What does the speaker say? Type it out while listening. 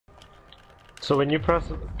So when you press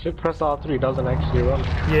R3, it doesn't actually run.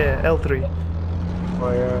 Yeah, L3.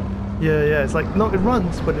 Oh yeah. Yeah, it's like, no, it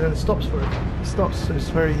runs, but then it stops for it. It stops, so it's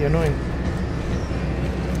very annoying.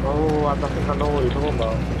 Oh, I think I know what you're talking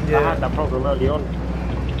about. Yeah. I had that problem early on.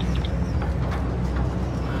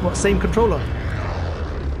 What, same controller?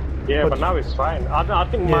 Yeah, but now it's fine. I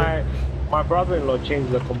think my brother-in-law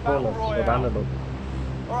changed the components for the analog.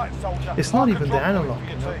 It's not even the analog,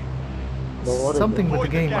 you know? So Something with the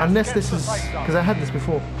game, unless this is, because I had this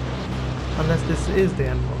before. Unless this is the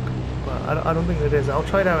analog. But I don't think it is. I'll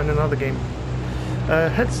try it out in another game.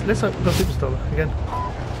 Let's go Superstar again.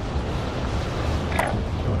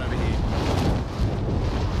 Going over here.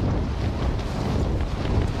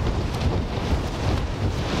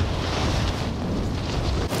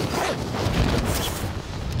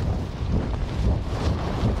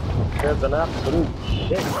 There's an absolute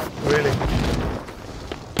shit. Really?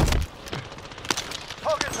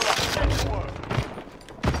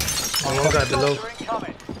 Oh, one guy below.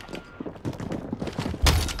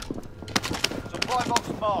 Supply box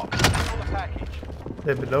marked. On the package.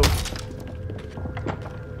 They're below.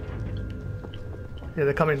 Yeah,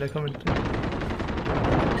 they're coming.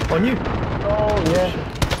 On you. Oh yeah.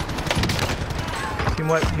 Team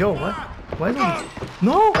white. Yo, what? Why is he?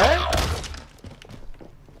 No!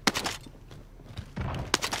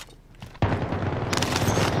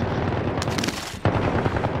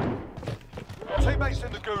 Teammates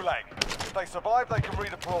in the gulag. If they survive, they can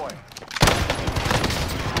redeploy.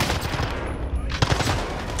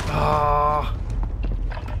 Ah.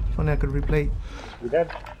 Funny I could replay. You dead?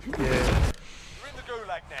 Yeah. You're in the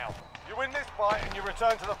gulag now. You win this fight and you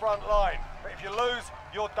return to the front line. But if you lose,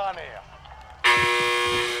 you're done here.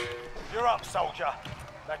 You're up, soldier.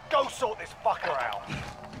 Now go sort this fucker out. You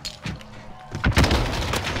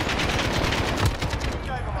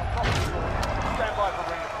gave him a proper sword. Stand by for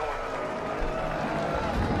redeployment.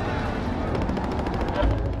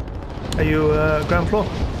 Are you ground floor?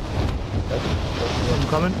 I'm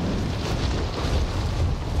coming.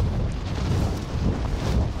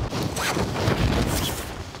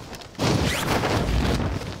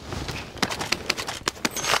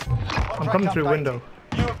 I'm coming through window.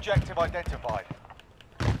 New objective identified.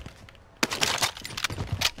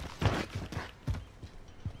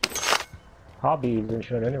 Hobby isn't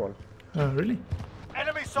showing anyone. Oh, really?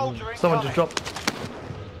 Enemy soldier incoming. Someone just dropped.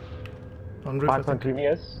 On roof, I think. 5.3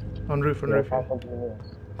 meters. On roof. Yeah, 5.3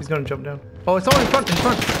 meters. He's gonna jump down. Oh, it's someone in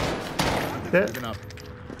front. There. Looking up.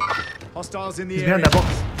 Hostiles in the He's area. behind that box.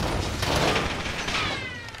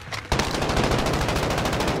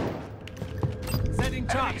 Sending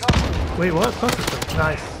trucks. Wait, what? Cluster.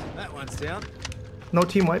 Nice. That one's down. No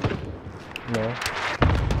team wipe. No.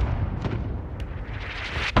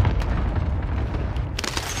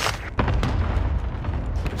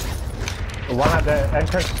 The one at the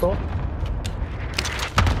entrance door.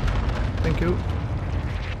 Thank you.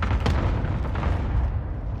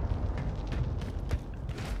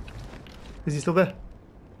 Is he still there?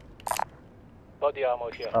 Body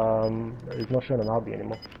armor here. It's not showing an RB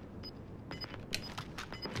anymore.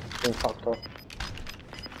 Been fucked up.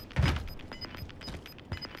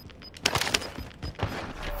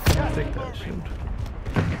 Take that shield.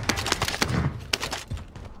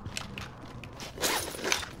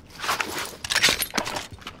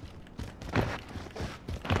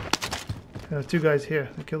 Two guys here.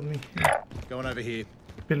 They killed me. Going over here.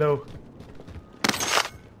 Below. I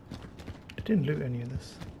didn't loot any of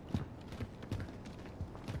this.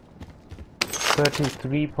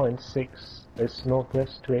 33.6 is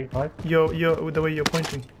northwest 285. Yo, the way you're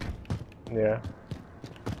pointing. Yeah.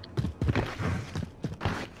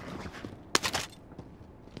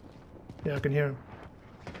 Yeah, I can hear him.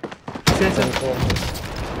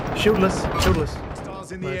 Shieldless.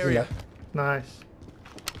 Hostiles in the Nice. area. Nice.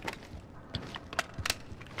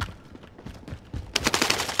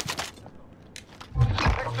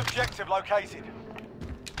 Next objective located.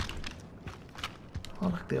 Oh,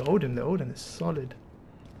 look, the Odin is solid.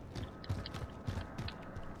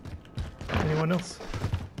 Anyone else?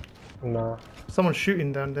 Nah. Someone's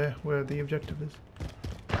shooting down there where the objective is.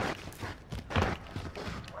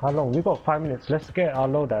 How long? We got 5 minutes. Let's get our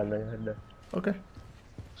loadout and then head there. Okay.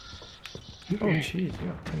 Oh, jeez, you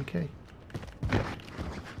got 10k.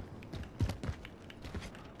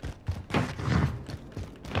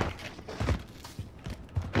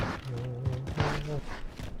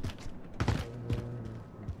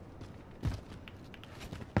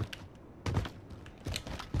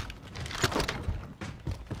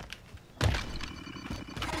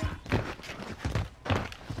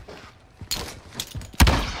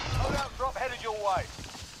 Loadout drop headed your way.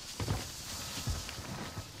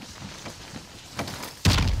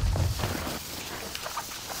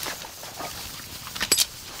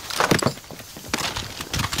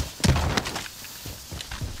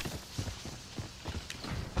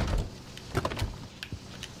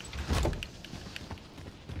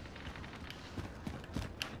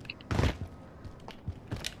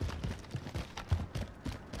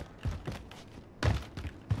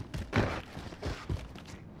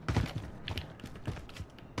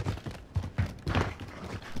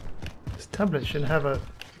 tablet should have a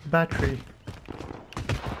battery.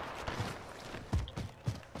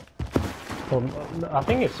 I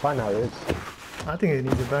think it's fine how it is. I think it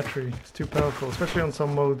needs a battery. It's too powerful, especially on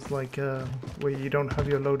some modes like where you don't have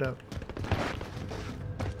your loadout.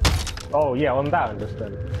 Oh yeah, on that I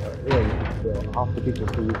understand. Yeah, half the people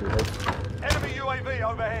still using it. Enemy UAV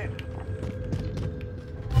overhead.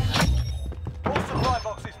 All supply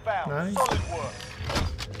boxes found. Nice. Solid work.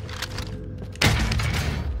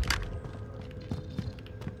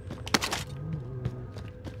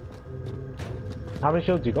 How many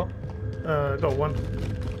shields you got? Got one.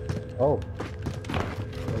 Oh.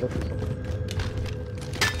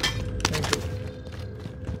 Thank you.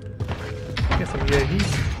 Get some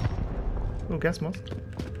UAVs. Oh, gas mask.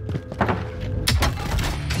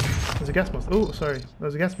 There's a gas mask. Oh, sorry.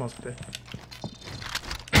 There's a gas mask there.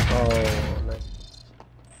 Oh, nice.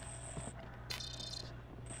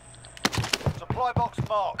 Supply box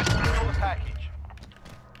marked. Secure the package.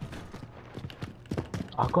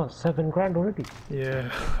 I got 7 grand already.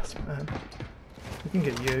 Yeah, that's mad. We can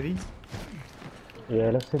get UAVs.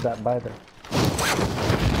 Yeah, let's hit that by then.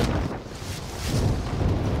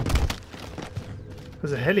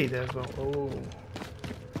 There's a heli there as well. Oh.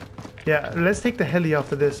 Yeah, let's take the heli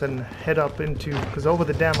after this and head up into, because over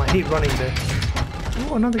the dam, I hate running there.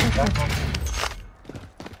 Oh, another gas mask.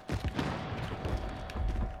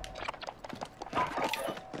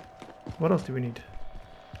 What else do we need?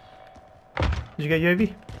 Did you get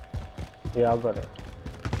UAV? Yeah, I've got it.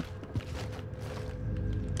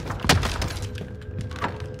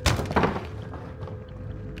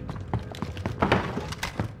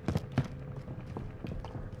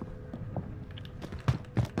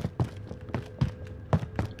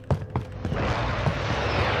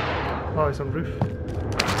 Oh, it's on roof.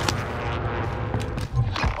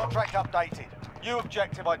 Contract updated. New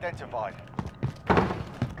objective identified.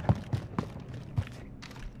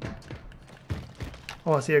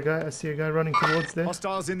 Oh, I see a guy. I see a guy running towards there.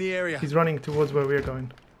 Hostiles in the area. He's running towards where we're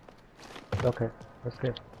going. Okay, let's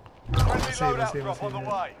go. Friendly see him, I loadout see him, I drop see on the him,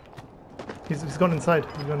 way. He's gone inside.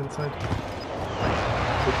 He's gone inside.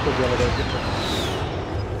 This could be one of those.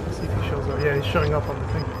 Let's see if he shows up. Yeah, he's showing up on the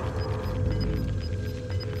thing.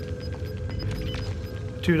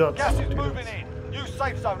 2 dots. Gas is 2 moving dots. in. New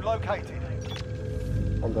safe zone located.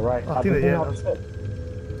 On the right. I think that, yeah.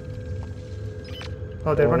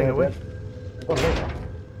 Oh, they're running away. Oh,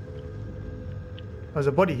 there's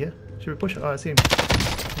a body here. Should we push it? Oh, I see him.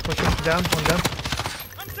 Push him down, one down.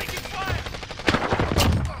 I'm taking fire.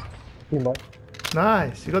 Teamwork.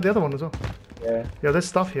 Nice. You got the other one as well. Yeah. Yeah, there's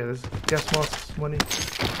stuff here. There's gas masks, money.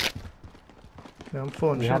 Yeah, I'm full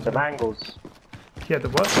on We had shields. the mangoes. He had the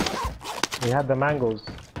what? We had the mangoes.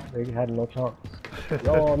 They had no chance.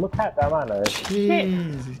 Yo, look at that man.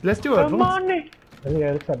 Jeez. Let's do it. Money.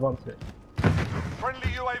 Yeah, let's advance it.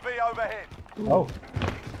 Friendly UAV overhead. Oh.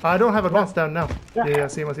 I don't have advance down now. Yeah. Yeah, I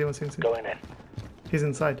see him. I see him. Go in it. He's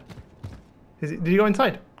inside. Did he go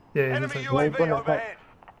inside? Yeah, he's Enemy inside. UAV gonna overhead.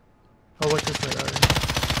 Oh, watch this side.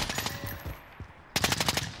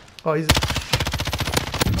 Oh, he's...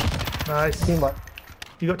 Nice. Teamwork.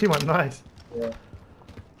 You got team one. Nice. Yeah.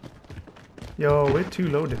 Yo, we're too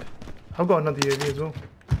loaded. I've got another UAV as well.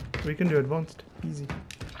 We can do advanced. Easy.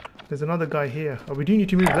 There's another guy here. Oh, we do need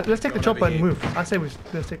to move. Let's take the chopper and move. I say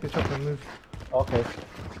let's take the chopper and move. Okay.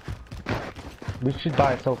 We should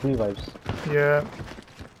buy self revives. Yeah.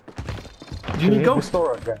 Do you need ghost?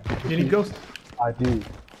 Do You need ghost? I do.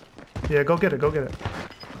 Yeah, go get it. Go get it.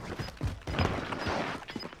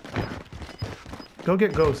 Go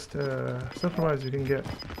get ghost. Self revives you can get.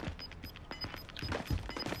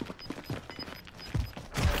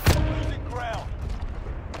 Losing ground.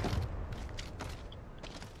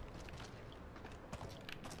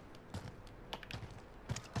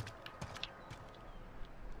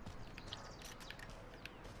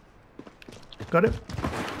 Got it?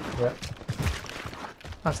 Yeah.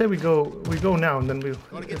 I say we go now and then we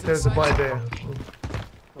if there's a buy there.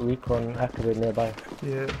 Recon activate nearby.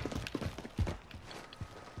 Yeah.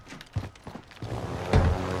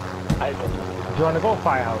 Do you want to go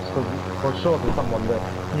firehouse? Because for sure there's someone there.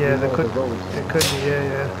 Yeah, You there know could the road. it could be,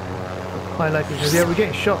 yeah. High likelihood. Yeah, we're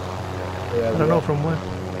getting shot. Yeah, I don't know from where.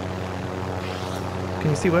 Can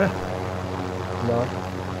you see where? No.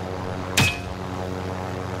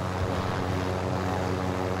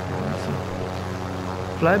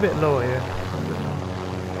 Fly a bit lower, yeah.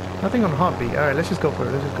 Nothing on heartbeat. Alright, let's just go for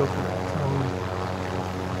it. Let's just go for it.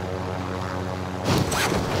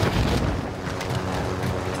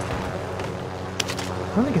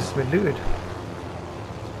 I don't think it's been looted.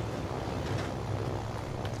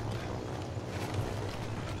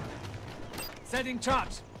 Sending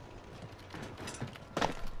traps.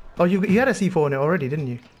 Oh, you had a C4 on it already, didn't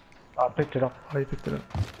you? I picked it up. Oh, you picked it up.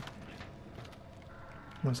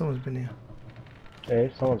 No, someone's been here. Yeah,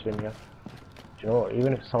 someone's been here. Do you know what?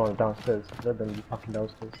 Even if someone's downstairs, let them be fucking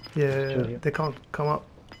downstairs. Yeah, they can't come up.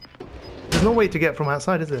 There's no way to get from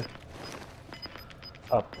outside, is there?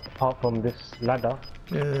 Apart from this ladder,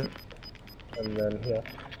 Yeah. and then here.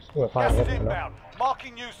 We'll find Gas is it for now. inbound.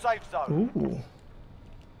 Marking new safe zone. Ooh.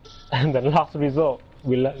 And then last resort,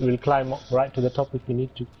 we'll climb up right to the top if we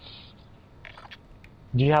need to.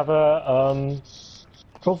 Do you have a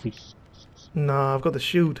trophy? No, I've got the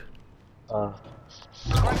shield.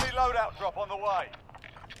 Friendly loadout drop on the way.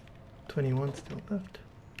 21 still left.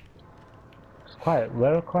 It's quiet.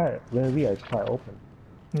 Where we are, it's quite open.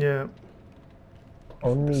 Yeah.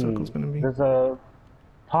 Only circle's gonna be. there's a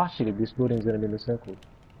partially this building's gonna be in the circle.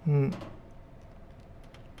 Hmm.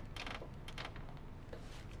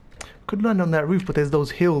 Could land on that roof, but there's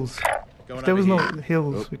those hills. If there was no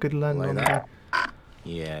hills, we could land on that.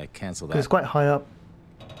 Yeah, cancel Because it's quite high up.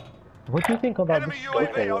 What do you think about Enemy this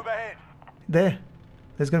UAV photo? overhead.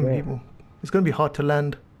 There's gonna be people. It's gonna be hard to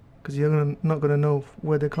land because you're not gonna know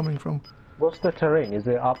where they're coming from. What's the terrain? Is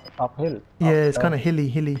it uphill? Yeah, Up, it's down? kind of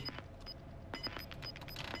hilly.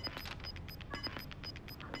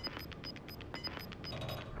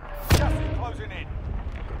 Gas is closing in.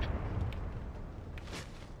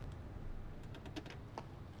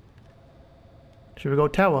 Should we go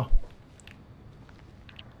tower?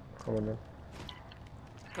 Come on then.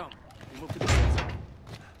 Come. We move to the safe zone.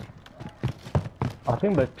 I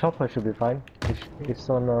think the chopper should be fine. It's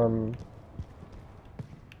on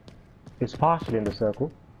it's partially in the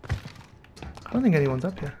circle. I don't think anyone's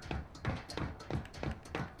up here.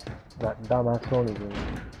 That dumbass phone is in.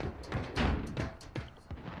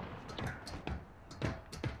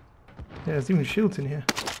 Yeah, there's even shields in here.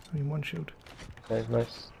 I mean, one shield. Okay,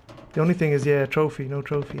 nice. The only thing is, yeah, trophy, no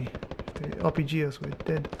trophy. If they RPG us, we're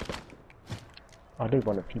dead. I do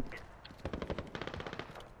want to peek.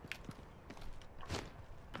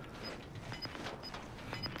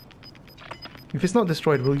 If it's not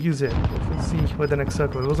destroyed, we'll use it. We'll see where the next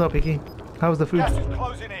circle is. What's up, Icky? How's the food? Gas is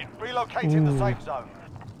closing in. Relocating the safe zone.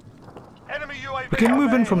 Enemy UAV We can move in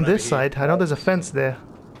overhead. from this side. I know there's a fence there.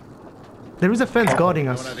 There is a fence guarding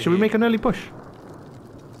us. Should we make an early push?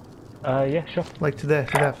 Yeah, sure. Like to there,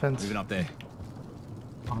 to that fence. Moving up there.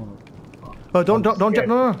 Oh, don't jump.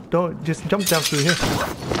 No. Don't just jump down through here.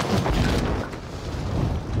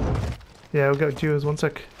 Yeah, we'll go duos. 1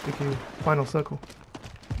 sec. Icky, final circle.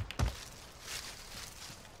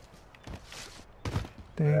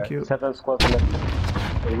 Thank you. 7 squads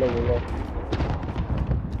left. Reload.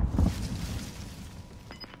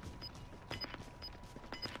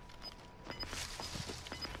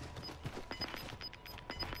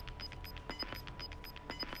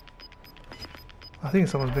 I think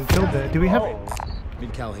someone's been killed there. Do we have...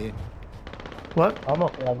 Mid cal here. What? I'm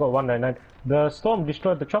okay. I've got 199. The storm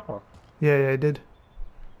destroyed the chopper. Yeah, it did.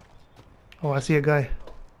 Oh, I see a guy.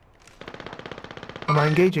 Am I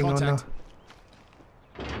engaging or no? Contact.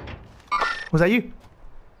 Was that you?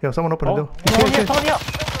 Yo, someone open the door. Someone here.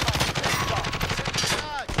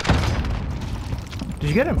 Did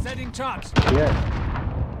you get him? Sending charge.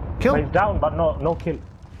 Yeah. Kill? He's down, but no kill.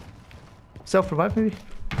 Self-revive maybe?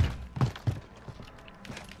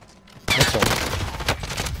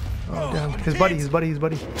 Oh, damn. His buddy.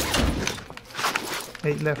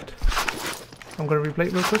 8 left. I'm gonna replay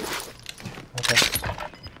it real quick. Okay.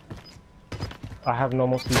 I have no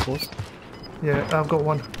more C4s. Yeah, I've got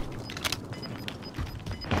one.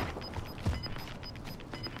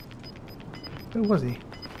 Where was he?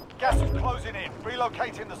 Gas is closing in.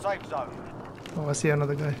 Relocating the safe zone. Oh, I see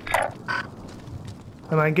another guy.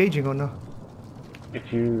 Am I engaging or no?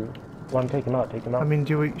 If you want to take him out, take him out. I mean,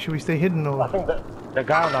 should we stay hidden I or... think the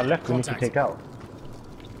guy on our left we need to Contact. take out.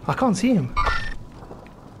 I can't see him. I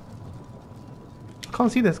can't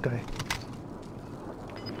see this guy.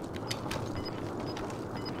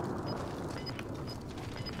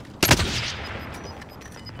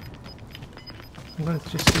 I'm gonna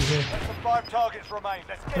just see here. Less than 5 targets remain.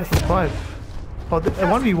 Let's get That's it. the 5. Oh,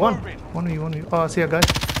 1v1. 1v1. Oh, I see a guy.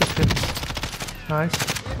 Just hit. Nice.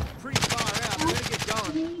 Pretty far out. Better get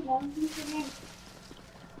going.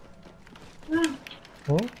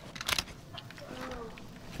 Hmm?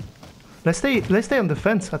 Let's stay on the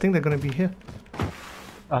fence. I think they're gonna be here.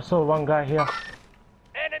 I saw one guy here.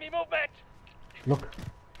 Enemy movement. Look.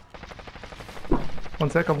 1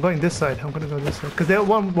 sec. I'm going this side. I'm gonna go this side. Cause they're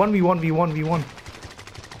 1v1.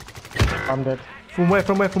 I'm dead. From where? This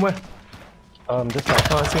side.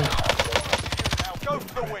 Oh, I see him. Now go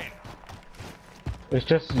for the win. It's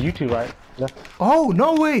just you two, right? Left. Oh,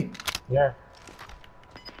 no way! Yeah.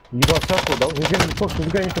 You got circle though. He's going to push.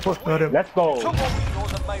 He's going to push. Got him. Let's go. Took what was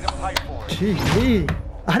yours and made them pay for it. Gee,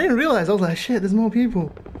 I didn't realize. I was like, shit, there's more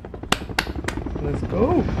people. Let's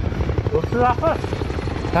go. This is our first.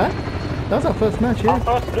 Huh? That was our first match, yeah. Our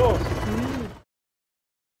first DUOS.